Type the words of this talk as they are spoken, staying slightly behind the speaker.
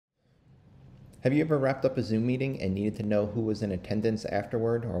Have you ever wrapped up a Zoom meeting and needed to know who was in attendance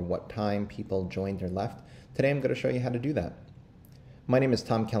afterward or what time people joined or left? Today I'm going to show you how to do that. My name is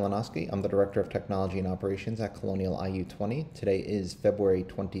Tom Kalinowski. I'm the Director of Technology and Operations at Colonial IU20. Today is February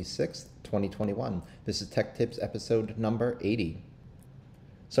 26th, 2021. This is Tech Tips episode number 80.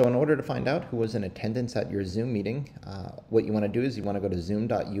 So in order to find out who was in attendance at your Zoom meeting, what you want to do is you want to go to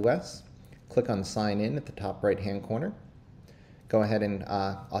zoom.us, click on Sign In at the top right-hand corner. Go ahead and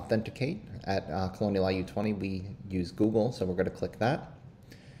authenticate. At Colonial IU20, we use Google, so we're going to click that.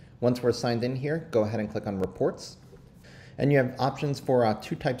 Once we're signed in here, go ahead and click on Reports. And you have options for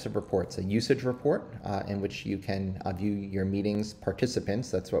two types of reports. A usage report, in which you can view your meeting's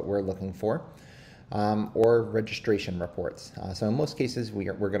participants, that's what we're looking for, or registration reports. So in most cases,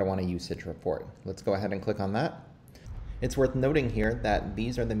 we're going to want a usage report. Let's go ahead and click on that. It's worth noting here that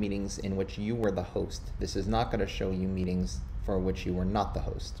these are the meetings in which you were the host. This is not going to show you meetings for which you were not the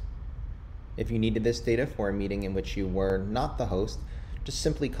host. If you needed this data for a meeting in which you were not the host, just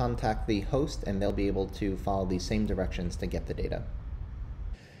simply contact the host and they'll be able to follow these same directions to get the data.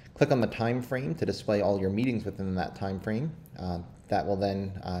 Click on the time frame to display all your meetings within that time frame. That will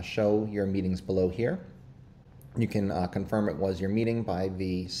then show your meetings below here. You can confirm it was your meeting by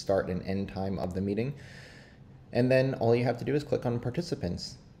the start and end time of the meeting. And then all you have to do is click on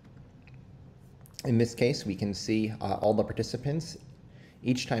participants. In this case, we can see all the participants,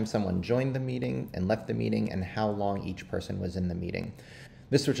 each time someone joined the meeting and left the meeting, and how long each person was in the meeting.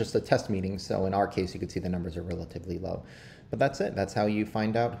 This was just a test meeting, so in our case, you could see the numbers are relatively low. But that's it. That's how you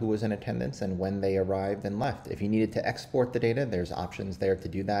find out who was in attendance and when they arrived and left. If you needed to export the data, there's options there to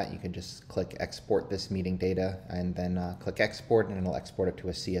do that. You can just click Export this meeting data and then click Export, and it'll export it to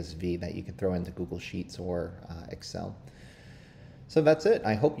a CSV that you can throw into Google Sheets or Excel. So that's it.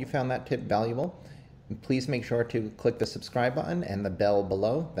 I hope you found that tip valuable. Please make sure to click the subscribe button and the bell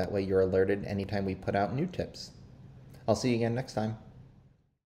below. That way you're alerted anytime we put out new tips. I'll see you again next time.